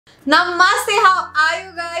Namaste, how are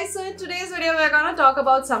you guys? So in today's video we're gonna talk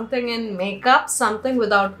about something in makeup, something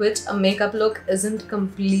without which a makeup look isn't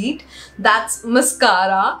complete. That's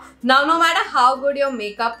mascara. Now no matter how good your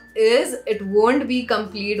makeup is, it won't be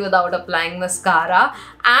complete without applying mascara,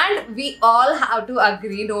 and we all have to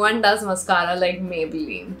agree no one does mascara like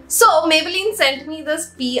Maybelline. So Maybelline sent me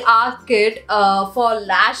this PR kit for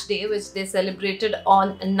Lash Day, which they celebrated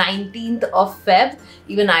on 19th of Feb.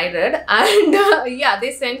 Even I did, and yeah,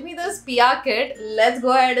 they sent me this PR kit. Let's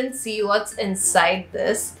go ahead and see what's inside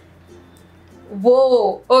this.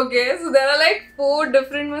 Whoa, okay, so there are like 4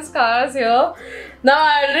 different mascaras here. Now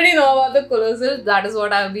I already know about the Colossal, that is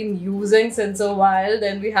what I've been using since a while.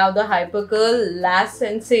 Then we have the Hyper Curl, Lash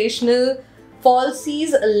Sensational,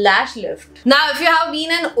 Falsies Lash Lift. Now if you have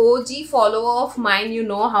been an OG follower of mine, you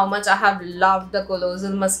know how much I have loved the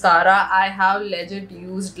Colossal Mascara. I have legit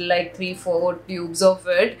used like 3-4 tubes of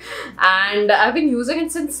it, and I've been using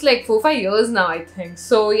it since like 4-5 years now, I think.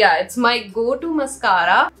 So yeah, it's my go-to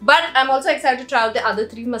mascara. But I'm also excited to try out the other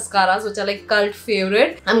 3 mascaras which are like cult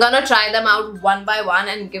favorite. I'm gonna try them out one by one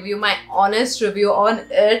and give you my honest review on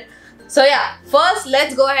it. So yeah, first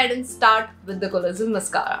let's go ahead and start with the Colossal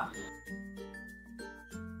Mascara.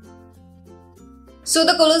 So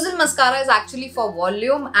the Colossal Mascara is actually for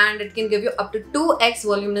volume, and it can give you up to 2x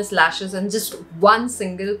voluminous lashes in just one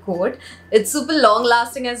single coat. It's super long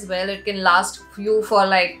lasting as well. It can last you for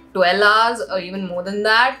like 12 hours or even more than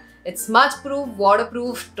that. It's smudge-proof,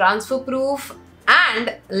 waterproof, transfer-proof.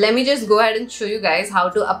 And let me just go ahead and show you guys how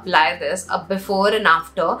to apply this, a before and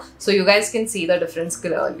after, so you guys can see the difference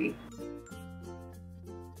clearly.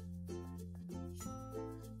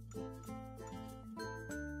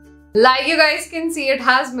 Like you guys can see, it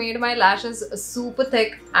has made my lashes super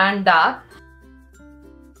thick and dark.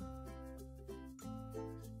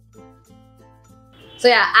 So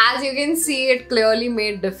yeah, as you can see, it clearly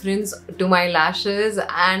made difference to my lashes,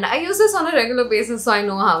 and I use this on a regular basis, so I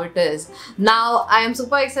know how it is. Now I am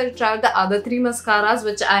super excited to try out the other 3 mascaras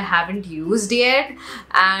which I haven't used yet,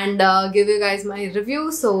 and give you guys my review.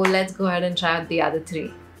 So let's go ahead and try out the other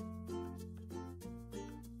 3.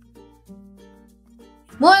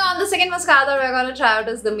 Moving on, the second mascara that we're going to try out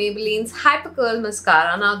is the Maybelline's Hyper Curl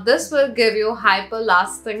Mascara. Now this will give you hyper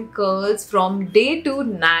lasting curls from day to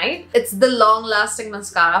night. It's the long lasting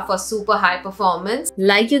mascara for super high performance.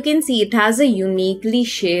 Like you can see, it has a uniquely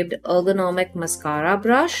shaped ergonomic mascara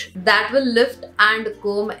brush that will lift and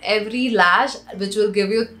comb every lash, which will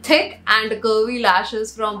give you thick and curvy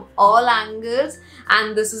lashes from all angles.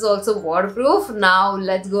 And this is also waterproof. Now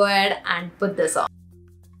let's go ahead and put this on.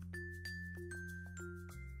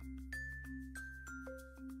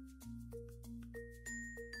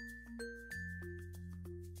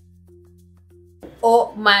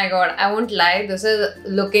 Oh my god, I won't lie, this is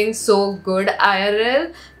looking so good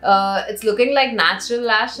IRL. It's looking like natural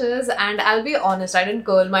lashes, and I'll be honest, I didn't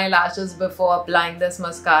curl my lashes before applying this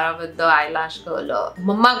mascara with the eyelash curler.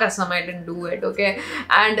 Mama kasam, I didn't do it, okay?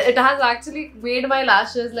 And it has actually made my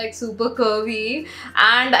lashes like super curvy,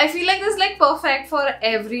 and I feel like this is like perfect for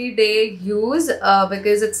everyday use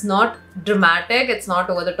because it's not dramatic, it's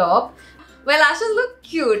not over the top. My lashes look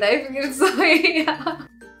cute, I feel so, yeah.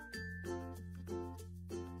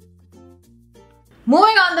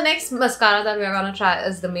 Moving on, the next mascara that we are going to try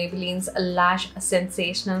is the Maybelline's Lash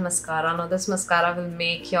Sensational Mascara. Now this mascara will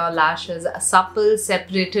make your lashes supple,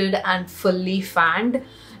 separated and fully fanned.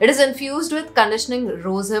 It is infused with conditioning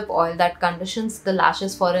rosehip oil that conditions the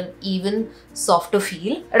lashes for an even softer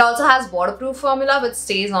feel. It also has waterproof formula which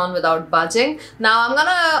stays on without budging. Now I'm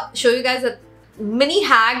gonna show you guys a mini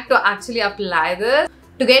hack to actually apply this.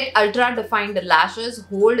 To get ultra defined lashes,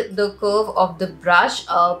 hold the curve of the brush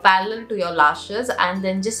parallel to your lashes and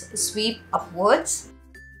then just sweep upwards.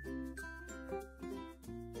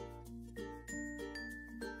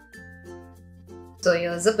 So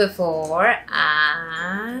here's the before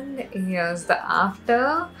and here's the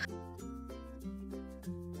after.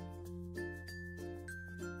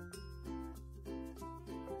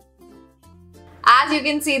 As you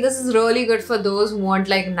can see, this is really good for those who want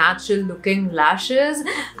like natural looking lashes,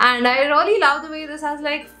 and I really love the way this has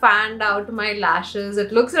like fanned out my lashes.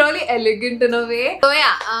 It looks really elegant in a way. So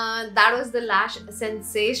yeah, that was the Lash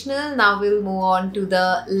Sensational. Now we'll move on to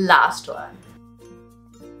the last one.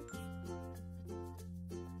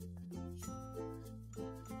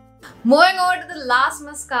 Moving over to the last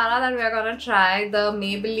mascara that we are going to try, the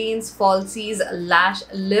Maybelline's Falsies Lash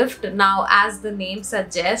Lift. Now, as the name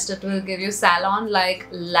suggests, it will give you salon-like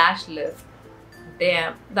lash lift.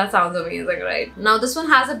 Damn, that sounds amazing, right? Now this one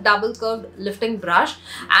has a double curved lifting brush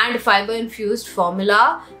and fiber infused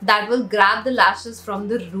formula that will grab the lashes from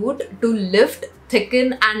the root to lift,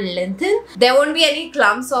 thicken and lengthen. There won't be any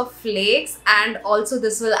clumps or flakes, and also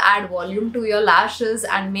this will add volume to your lashes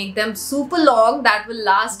and make them super long that will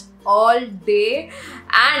last all day.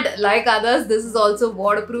 And like others, this is also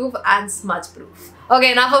waterproof and smudge proof.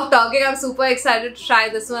 Okay, enough of talking. I'm super excited to try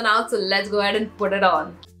this one out, so let's go ahead and put it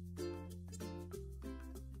on.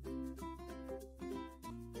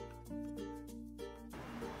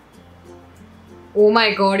 Oh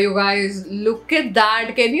my god, you guys, look at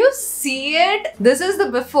that. Can you see it? This is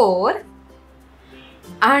the before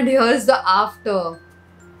and here's the after.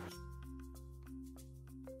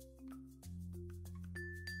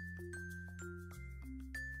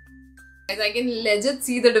 I can legit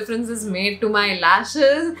see the differences made to my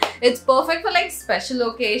lashes. It's perfect for like special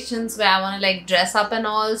occasions where I want to like dress up and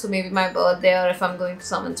all. So maybe my birthday, or if I'm going to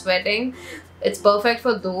someone's wedding. It's perfect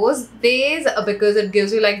for those days because it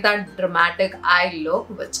gives you like that dramatic eye look,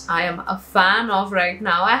 which I am a fan of right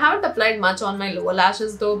now. I haven't applied much on my lower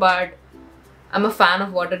lashes though, but I'm a fan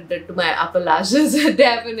of what it did to my upper lashes,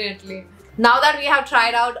 definitely. Now that we have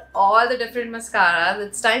tried out all the different mascaras,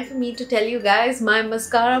 it's time for me to tell you guys my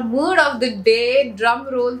mascara mood of the day. Drum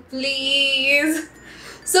roll, please.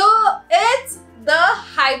 So it's the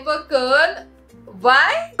Hyper Curl.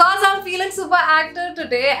 Why? Because I'm feeling super active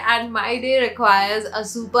today and my day requires a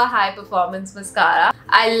super high performance mascara.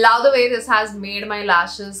 I love the way this has made my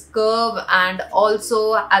lashes curve, and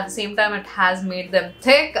also at the same time it has made them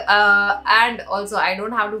thick, and also I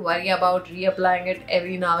don't have to worry about reapplying it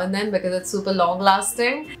every now and then because it's super long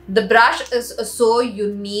lasting. The brush is so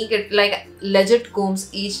unique. It like legit combs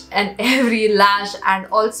each and every lash, and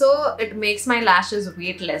also it makes my lashes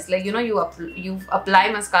weightless. Like, you know, you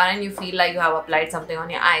apply mascara and you feel like you have applied something on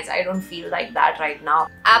your eyes. I don't feel like that right now.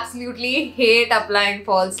 Absolutely hate applying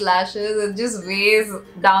false lashes. It just weighs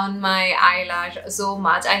down my eyelash so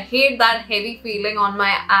much. I hate that heavy feeling on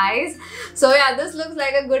my eyes. So yeah, this looks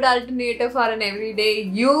like a good alternative for an everyday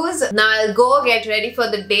use. Now I'll go get ready for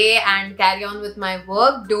the day and carry on with my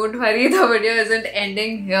work. Don't worry, the video isn't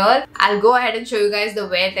ending here. I'll go ahead and show you guys the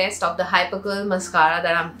wear test of the Hyper Curl mascara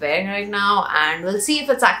that I'm wearing right now, and we'll see if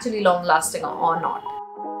it's actually long lasting or not.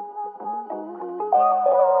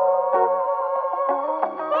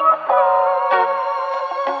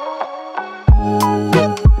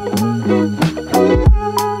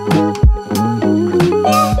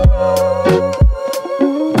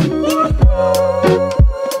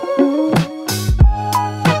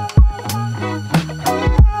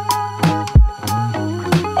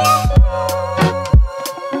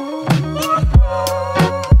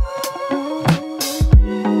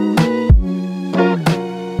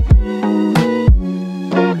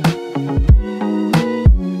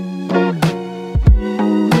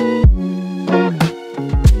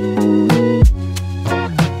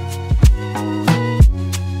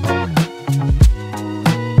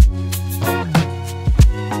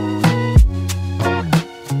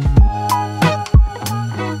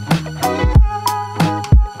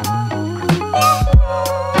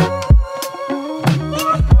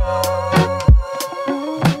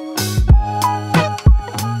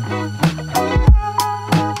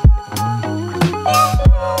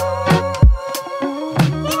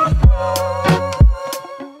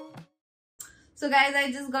 So guys,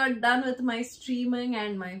 I just got done with my streaming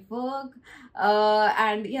and my work,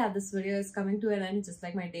 and yeah, this video is coming to an end just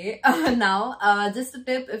like my day. Now, just a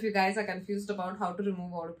tip, if you guys are confused about how to remove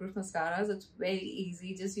waterproof mascaras, it's very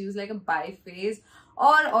easy. Just use like a biphase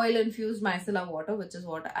or oil infused micellar water, which is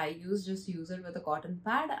what I use. Just use it with a cotton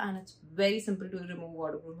pad and it's very simple to remove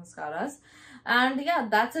waterproof mascaras. And yeah,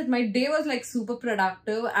 that's it. My day was like super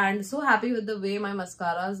productive and so happy with the way my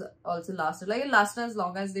mascaras also lasted. Like, it lasted as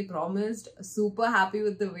long as they promised. Super happy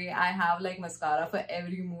with the way I have like mascara for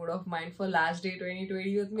every mood of mine for Lash Day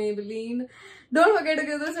 2020 with Maybelline. Don't forget to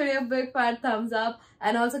give this video a big fat thumbs up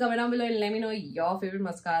and also comment down below and let me know your favorite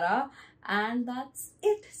mascara. And that's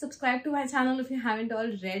it. Subscribe to my channel if you haven't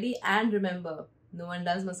already, and remember, no one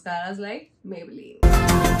does mascaras like Maybelline.